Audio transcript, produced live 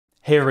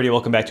Hey everybody,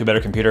 welcome back to A Better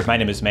Computer. My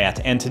name is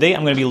Matt, and today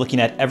I'm going to be looking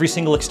at every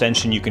single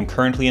extension you can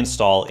currently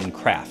install in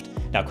Craft.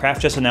 Now,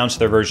 Craft just announced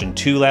their version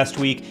 2 last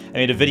week. I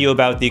made a video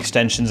about the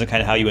extensions and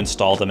kind of how you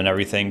install them and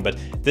everything, but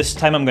this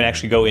time I'm going to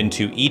actually go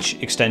into each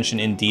extension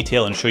in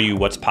detail and show you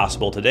what's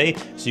possible today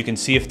so you can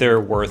see if they're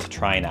worth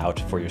trying out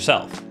for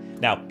yourself.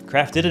 Now,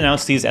 Craft did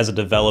announce these as a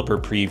developer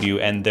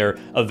preview, and they're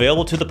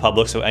available to the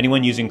public, so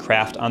anyone using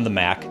Craft on the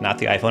Mac, not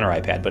the iPhone or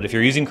iPad, but if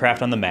you're using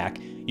Craft on the Mac,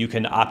 you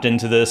can opt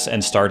into this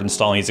and start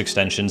installing these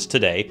extensions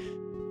today.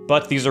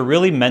 But these are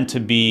really meant to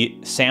be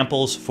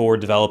samples for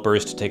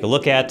developers to take a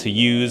look at, to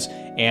use,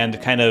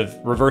 and kind of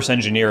reverse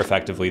engineer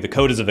effectively. The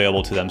code is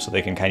available to them so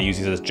they can kind of use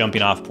these as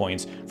jumping off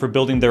points for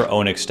building their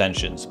own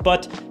extensions.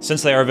 But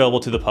since they are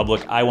available to the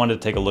public, I wanted to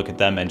take a look at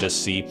them and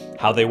just see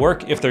how they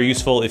work, if they're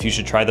useful, if you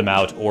should try them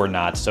out or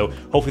not. So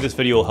hopefully this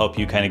video will help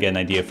you kind of get an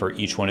idea for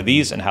each one of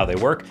these and how they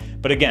work.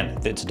 But again,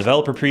 it's a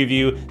developer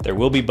preview. There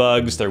will be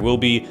bugs. There will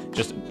be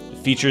just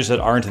features that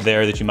aren't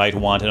there that you might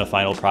want in a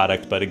final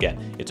product. But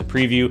again, it's a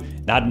preview,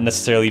 not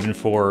necessarily even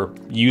for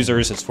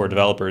users, it's for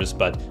developers.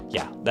 But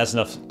yeah, that's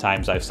enough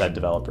times I've said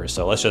developers.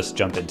 So let's just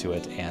jump into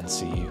it and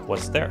see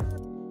what's there.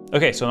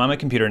 Okay, so I'm on my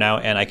computer now,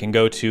 and I can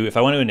go to, if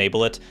I want to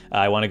enable it,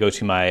 I want to go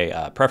to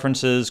my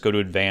preferences, go to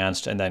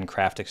advanced, and then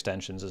Craft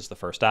extensions is the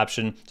first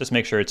option. Just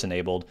make sure it's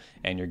enabled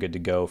and you're good to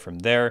go from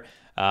there.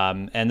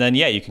 And then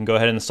yeah, you can go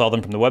ahead and install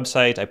them from the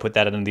website. I put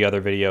that in the other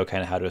video,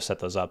 kind of how to set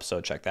those up,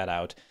 so check that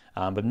out.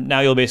 But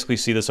now you'll basically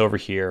see this over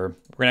here.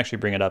 We're gonna actually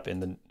bring it up in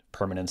the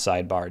permanent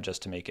sidebar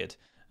just to make it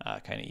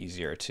kind of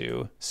easier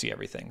to see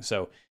everything.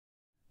 So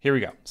here we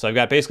go. So I've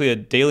got basically a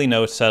daily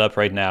note set up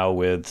right now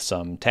with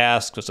some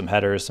tasks, with some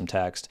headers, some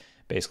text,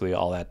 basically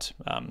all that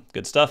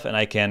good stuff. And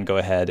I can go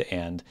ahead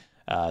and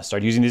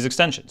start using these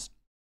extensions.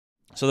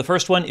 So the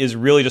first one is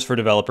really just for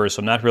developers,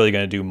 so I'm not really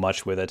going to do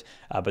much with it,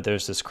 but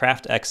there's this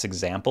CraftX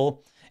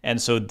example.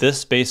 And so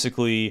this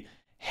basically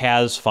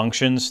has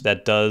functions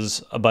that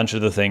does a bunch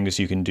of the things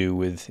you can do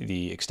with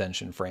the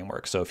extension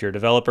framework. So if you're a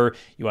developer,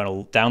 you want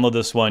to download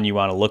this one, you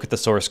want to look at the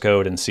source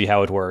code and see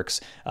how it works.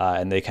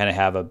 And they kind of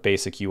have a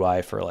basic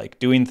UI for like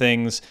doing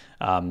things.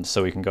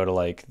 So we can go to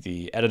like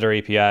the editor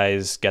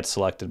APIs, get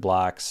selected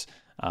blocks.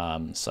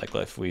 So like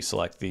if we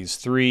select these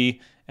three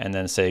and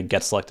then say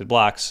get selected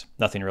blocks,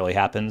 nothing really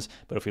happens.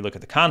 But if we look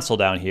at the console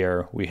down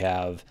here, we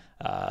have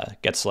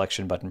get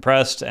selection button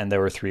pressed, and there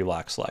were 3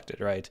 blocks selected,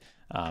 right?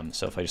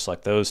 So if I just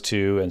select those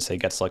 2 and say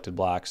get selected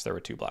blocks, there were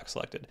 2 blocks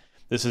selected.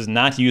 This is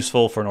not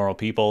useful for normal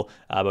people,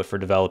 but for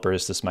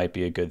developers, this might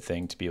be a good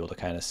thing to be able to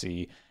kind of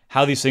see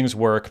how these things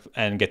work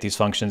and get these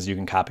functions you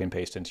can copy and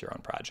paste into your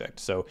own project.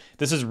 So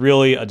this is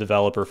really a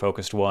developer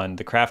focused one.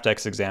 The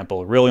CraftX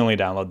example, really only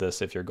download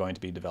this if you're going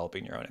to be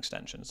developing your own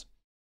extensions.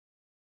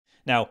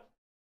 Now,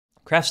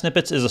 Craft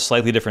Snippets is a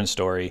slightly different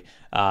story.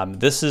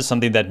 This is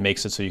something that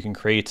makes it so you can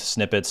create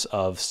snippets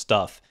of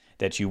stuff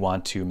that you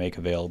want to make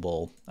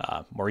available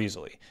more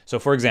easily. So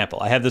for example,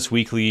 I have this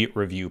weekly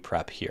review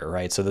prep here,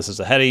 right? So this is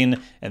a heading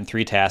and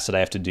 3 tasks that I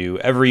have to do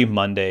every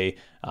Monday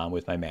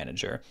with my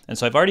manager. And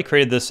so I've already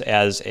created this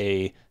as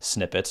a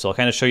snippet. So I'll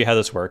kind of show you how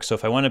this works. So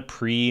if I want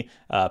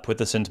to put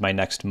this into my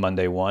next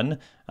Monday one,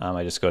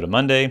 I just go to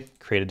Monday,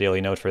 create a daily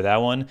note for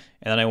that one,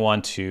 and then I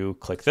want to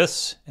click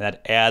this, and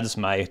that adds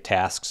my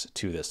tasks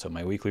to this. So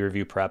my weekly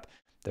review prep.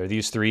 There are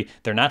these 3.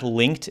 They're not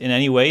linked in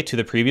any way to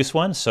the previous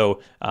one,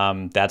 so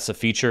that's a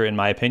feature in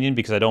my opinion,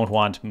 because I don't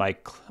want my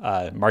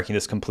marking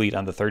this complete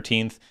on the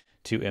 13th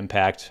to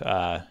impact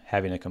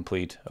having a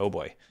complete, oh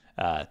boy,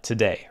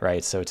 today,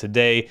 right? So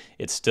today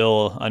it's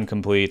still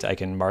incomplete. I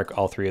can mark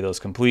all 3 of those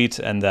complete,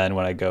 and then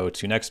when I go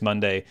to next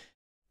Monday,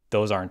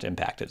 those aren't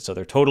impacted. So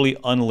they're totally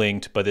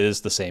unlinked, but it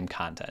is the same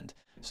content.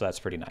 So that's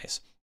pretty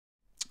nice.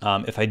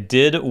 If I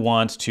did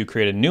want to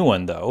create a new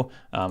one though,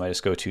 I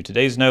just go to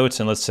today's notes,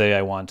 and let's say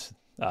I want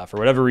for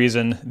whatever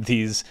reason,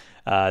 this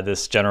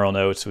general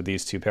notes with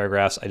these 2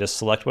 paragraphs, I just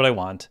select what I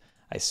want,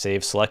 I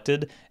save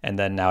selected, and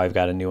then now I've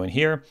got a new one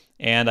here,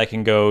 and I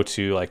can go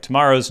to like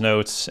tomorrow's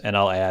notes, and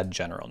I'll add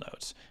general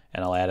notes,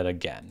 and I'll add it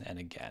again and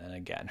again and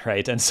again,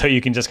 right? And so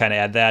you can just kind of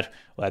add that.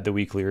 We'll add the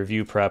weekly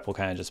review prep, we'll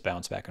kind of just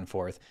bounce back and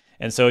forth.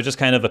 And so it just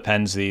kind of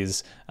appends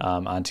these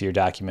onto your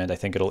document. I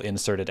think it'll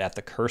insert it at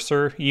the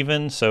cursor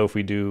even. So if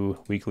we do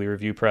weekly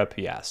review prep,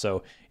 yeah,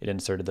 so it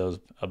inserted those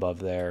above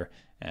there,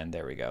 and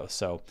there we go.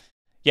 So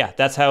yeah,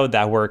 that's how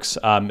that works.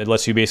 It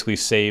lets you basically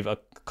save a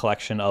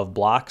collection of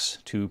blocks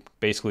to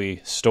basically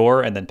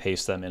store and then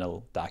paste them in a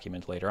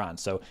document later on.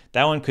 So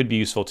that one could be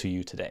useful to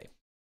you today.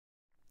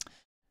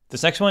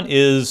 This next one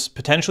is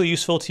potentially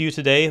useful to you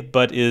today,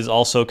 but is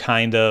also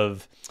kind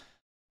of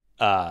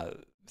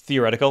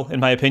theoretical, in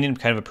my opinion,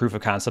 kind of a proof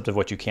of concept of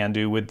what you can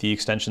do with the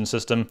extension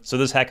system. So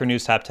this Hacker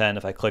News Top 10,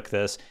 if I click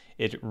this,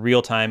 it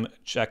real-time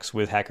checks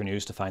with Hacker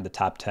News to find the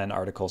top 10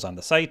 articles on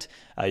the site.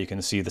 You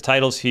can see the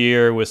titles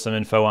here with some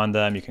info on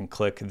them. You can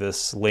click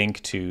this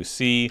link to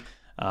see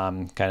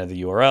kind of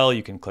the URL.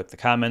 You can click the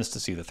comments to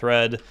see the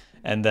thread.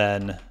 And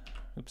then,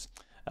 oops,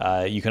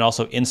 you can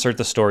also insert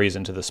the stories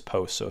into this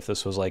post. So if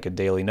this was like a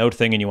daily note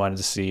thing and you wanted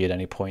to see at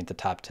any point the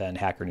top 10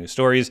 Hacker News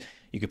stories,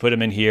 you could put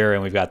them in here,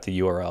 and we've got the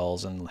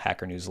URLs and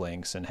Hacker News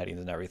links and headings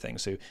and everything.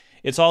 So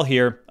it's all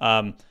here.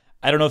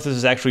 I don't know if this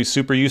is actually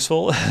super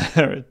useful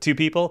to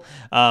people,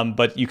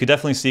 but you could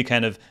definitely see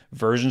kind of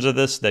versions of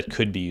this that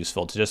could be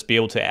useful to just be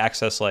able to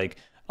access like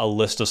a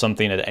list of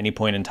something at any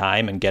point in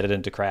time and get it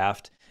into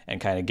Craft and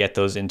kind of get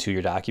those into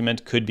your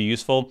document could be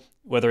useful.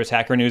 Whether it's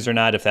Hacker News or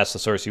not, if that's the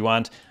source you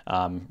want,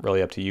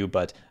 really up to you.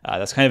 But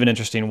that's kind of an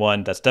interesting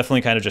one. That's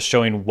definitely kind of just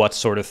showing what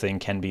sort of thing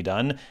can be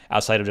done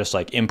outside of just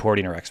like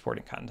importing or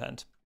exporting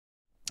content.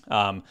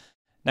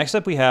 Next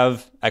up, we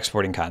have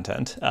exporting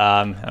content.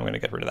 I'm going to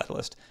get rid of that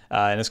list.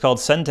 And it's called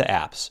Send to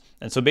Apps.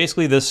 And so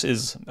basically this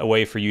is a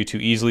way for you to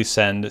easily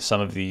send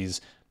some of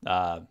these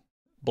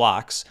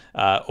blocks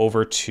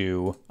over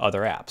to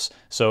other apps.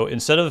 So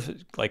instead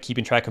of like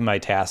keeping track of my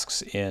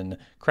tasks in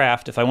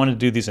Craft, if I wanted to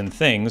do these in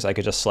Things, I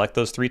could just select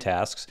those 3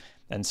 tasks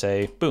and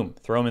say, boom,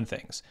 throw them in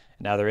Things.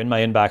 Now they're in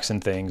my inbox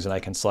in Things, and I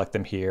can select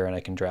them here, and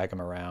I can drag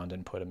them around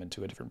and put them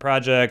into a different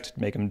project,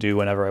 make them do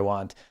whenever I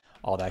want,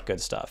 all that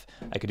good stuff.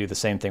 I could do the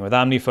same thing with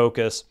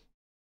OmniFocus.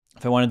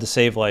 If I wanted to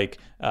save like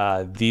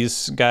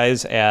these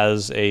guys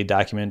as a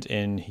document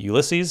in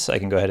Ulysses, I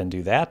can go ahead and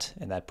do that,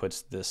 and that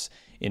puts this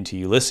into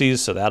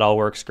Ulysses, so that all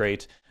works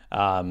great.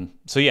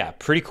 So yeah,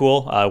 pretty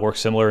cool. Works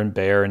similar in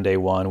Bear and Day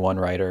One,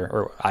 OneWriter,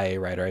 or IA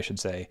Writer, I should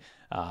say.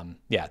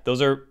 Yeah,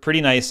 those are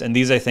pretty nice, and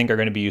these I think are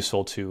going to be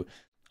useful to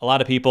a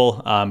lot of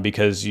people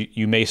because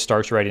you may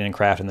start writing in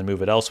Craft and then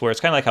move it elsewhere. It's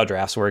kind of like how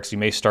Drafts works. You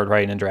may start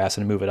writing in Drafts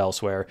and move it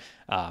elsewhere.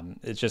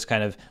 It's just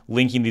kind of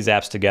linking these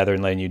apps together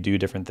and letting you do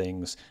different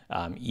things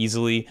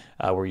easily,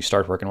 where you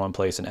start working in one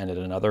place and end at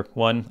another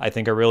one, I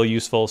think are really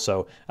useful.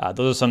 So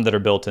those are some that are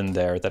built in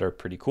there that are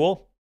pretty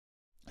cool.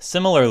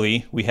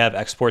 Similarly, we have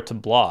Export to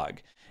Blog.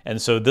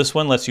 And so this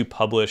one lets you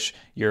publish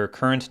your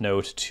current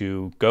note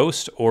to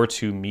Ghost or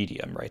to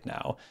Medium right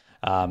now.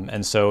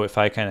 And so if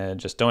I kind of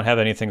just don't have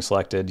anything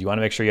selected, you want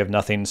to make sure you have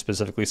nothing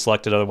specifically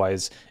selected,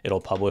 otherwise it'll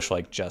publish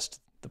like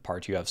just the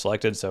part you have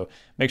selected. So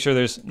make sure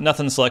there's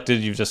nothing selected,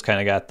 you've just kind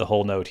of got the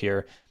whole note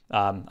here.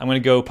 I'm going to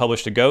go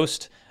publish to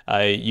Ghost.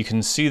 You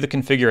can see the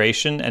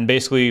configuration, and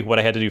basically what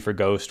I had to do for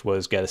Ghost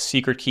was get a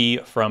secret key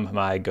from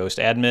my Ghost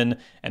admin,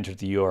 enter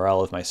the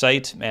URL of my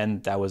site,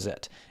 and that was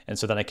it. And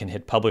so then I can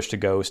hit publish to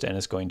Ghost, and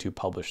it's going to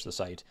publish the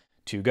site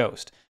to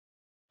Ghost.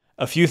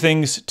 A few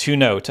things to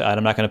note, and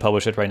I'm not going to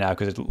publish it right now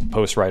because it'll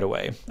post right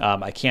away.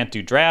 I can't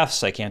do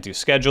drafts, I can't do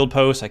scheduled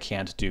posts, I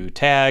can't do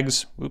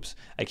tags, oops,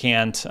 I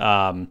can't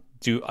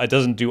it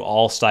doesn't do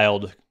all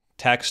styled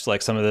text,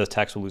 like some of the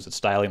text will lose its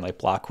styling, like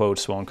block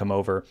quotes won't come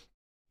over.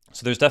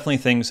 So there's definitely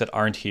things that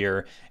aren't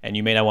here, and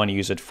you may not want to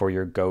use it for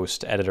your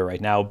Ghost editor right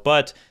now,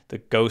 but the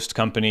Ghost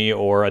company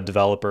or a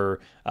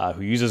developer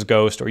who uses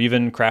Ghost, or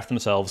even Craft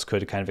themselves,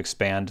 could kind of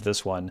expand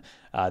this one.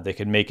 They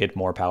could make it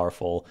more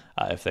powerful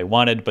if they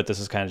wanted, but this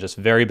is kind of just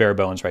very bare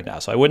bones right now.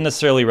 So I wouldn't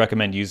necessarily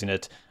recommend using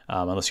it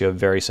unless you have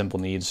very simple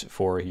needs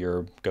for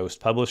your Ghost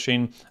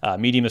publishing.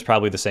 Medium is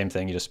probably the same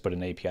thing. You just put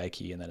an API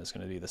key and then it's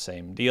going to do the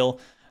same deal.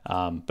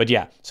 But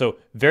yeah, so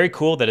very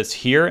cool that it's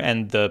here,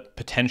 and the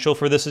potential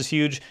for this is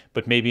huge,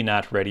 but maybe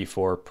not ready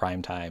for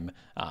prime time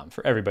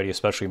for everybody,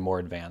 especially more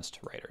advanced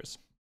writers.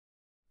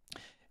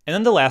 And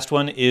then the last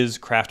one is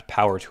Craft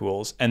Power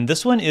Tools, and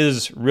this one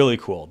is really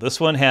cool. This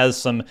one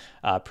has some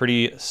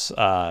pretty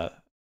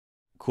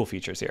cool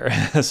features here.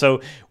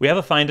 So we have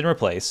a find and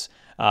replace,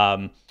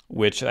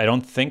 which I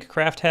don't think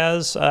Craft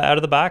has out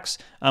of the box,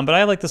 but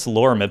I like this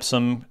lorem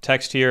ipsum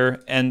text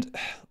here, and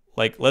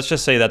like, let's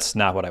just say that's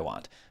not what I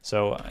want.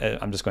 So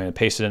I'm just going to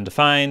paste it into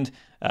find.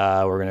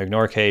 We're going to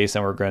ignore case,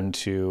 and we're going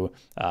to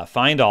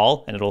find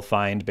all, and it'll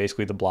find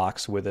basically the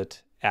blocks with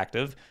it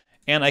active.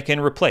 And I can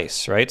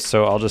replace, right?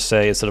 So I'll just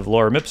say, instead of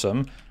lorem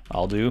ipsum,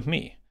 I'll do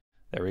me.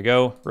 There we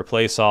go,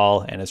 replace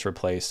all, and it's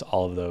replaced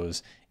all of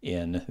those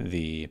in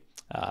the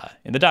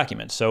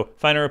document. So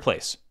find and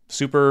replace,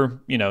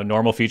 super,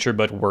 normal feature,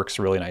 but works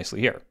really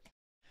nicely here.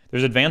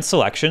 There's advanced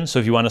selection. So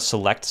if you want to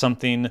select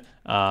something,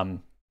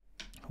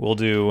 we'll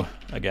do,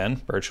 again,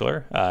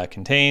 virtualer,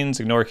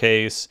 contains, ignore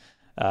case,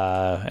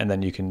 and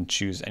then you can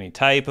choose any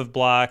type of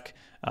block.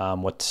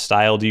 What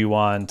style do you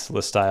want?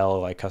 List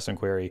style, like custom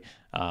query.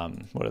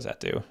 What does that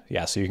do?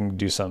 Yeah, so you can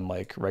do some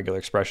like regular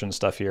expression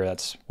stuff here.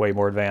 That's way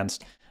more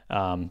advanced.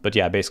 But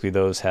yeah, basically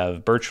those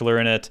have virtualer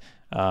in it.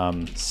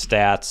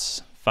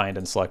 Stats, find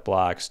and select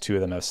blocks, 2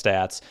 of them have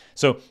stats.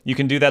 So you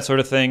can do that sort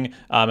of thing.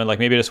 And like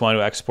maybe I just want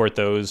to export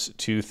those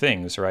to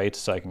things, right?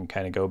 So I can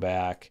kind of go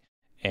back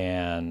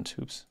and,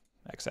 oops,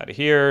 X out of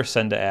here,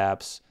 send to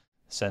apps,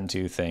 send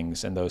to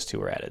things, and those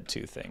 2 are added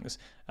to things.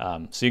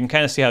 So you can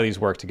kind of see how these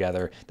work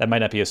together. That might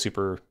not be a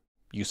super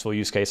useful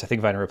use case. I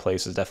think find and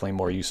replace is definitely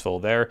more useful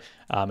there.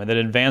 And then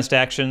advanced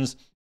actions,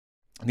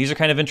 these are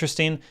kind of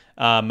interesting.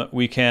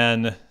 We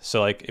can,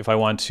 so like if I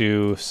want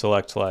to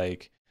select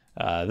like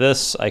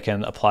this, I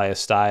can apply a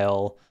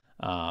style.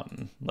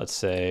 Let's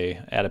say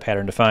add a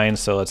pattern define.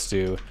 So let's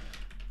do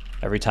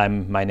every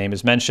time my name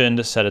is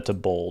mentioned, set it to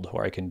bold,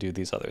 or I can do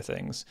these other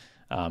things.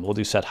 We'll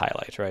do set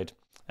highlight, right?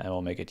 And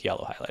we'll make it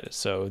yellow highlighted.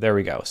 So there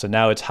we go. So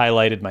now it's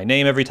highlighted my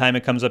name every time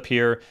it comes up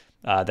here.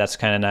 That's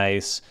kind of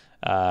nice.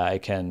 I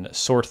can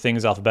sort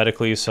things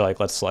alphabetically. So like,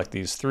 let's select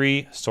these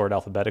 3, sort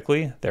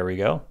alphabetically. There we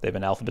go. They've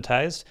been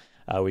alphabetized.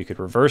 We could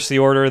reverse the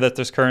order that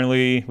there's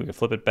currently. We could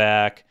flip it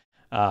back.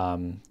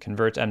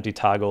 Convert empty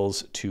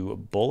toggles to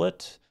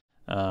bullet.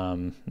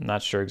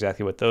 Not sure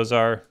exactly what those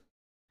are.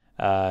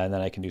 And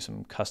then I can do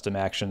some custom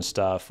action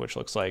stuff, which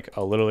looks like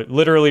a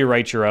literally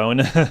write your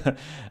own. So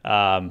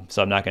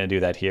I'm not going to do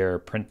that here.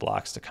 Print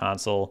blocks to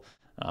console.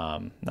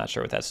 Not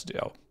sure what that's to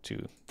do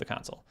to the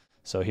console.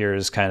 So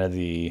here's kind of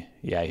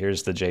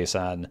here's the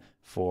JSON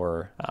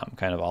for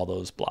kind of all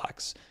those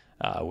blocks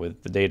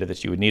with the data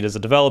that you would need as a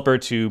developer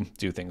to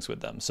do things with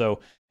them. So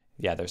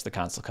yeah, there's the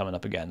console coming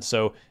up again.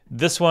 So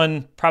this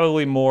one,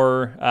 probably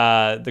more,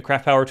 the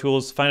Craft Power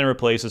Tools, find and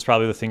replace is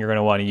probably the thing you're going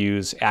to want to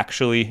use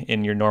actually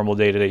in your normal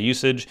day-to-day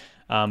usage,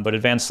 but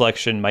advanced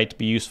selection might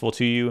be useful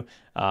to you.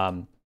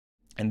 And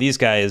these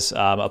guys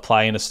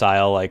apply in a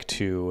style like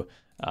to,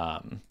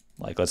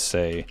 like let's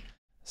say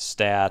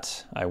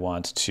stat, I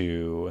want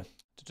to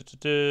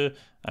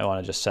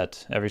just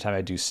set, every time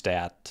I do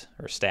stat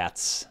or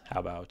stats, how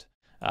about,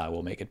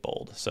 we'll make it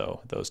bold.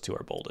 So those 2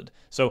 are bolded.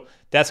 So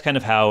that's kind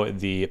of how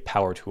the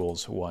Power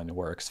Tools one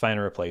works. Find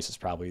and replace is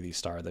probably the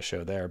star of the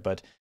show there.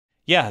 But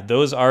yeah,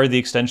 those are the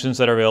extensions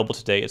that are available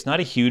today. It's not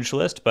a huge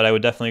list, but I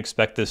would definitely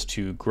expect this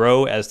to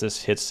grow as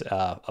this hits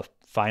a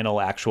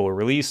final actual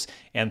release,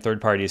 and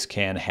third parties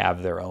can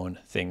have their own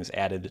things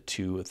added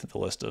to the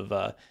list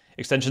of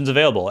extensions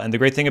available. And the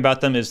great thing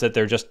about them is that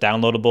they're just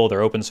downloadable,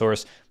 they're open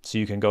source, so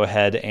you can go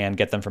ahead and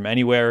get them from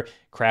anywhere.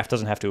 Craft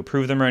doesn't have to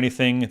approve them or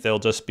anything. They'll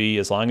just be,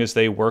 as long as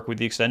they work with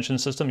the extension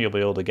system, you'll be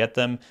able to get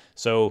them.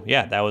 So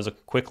yeah, that was a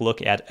quick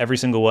look at every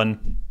single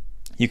one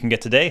you can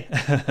get today.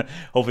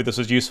 Hopefully this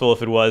was useful.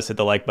 If it was, hit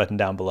the like button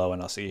down below,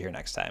 and I'll see you here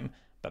next time.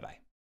 Bye-bye.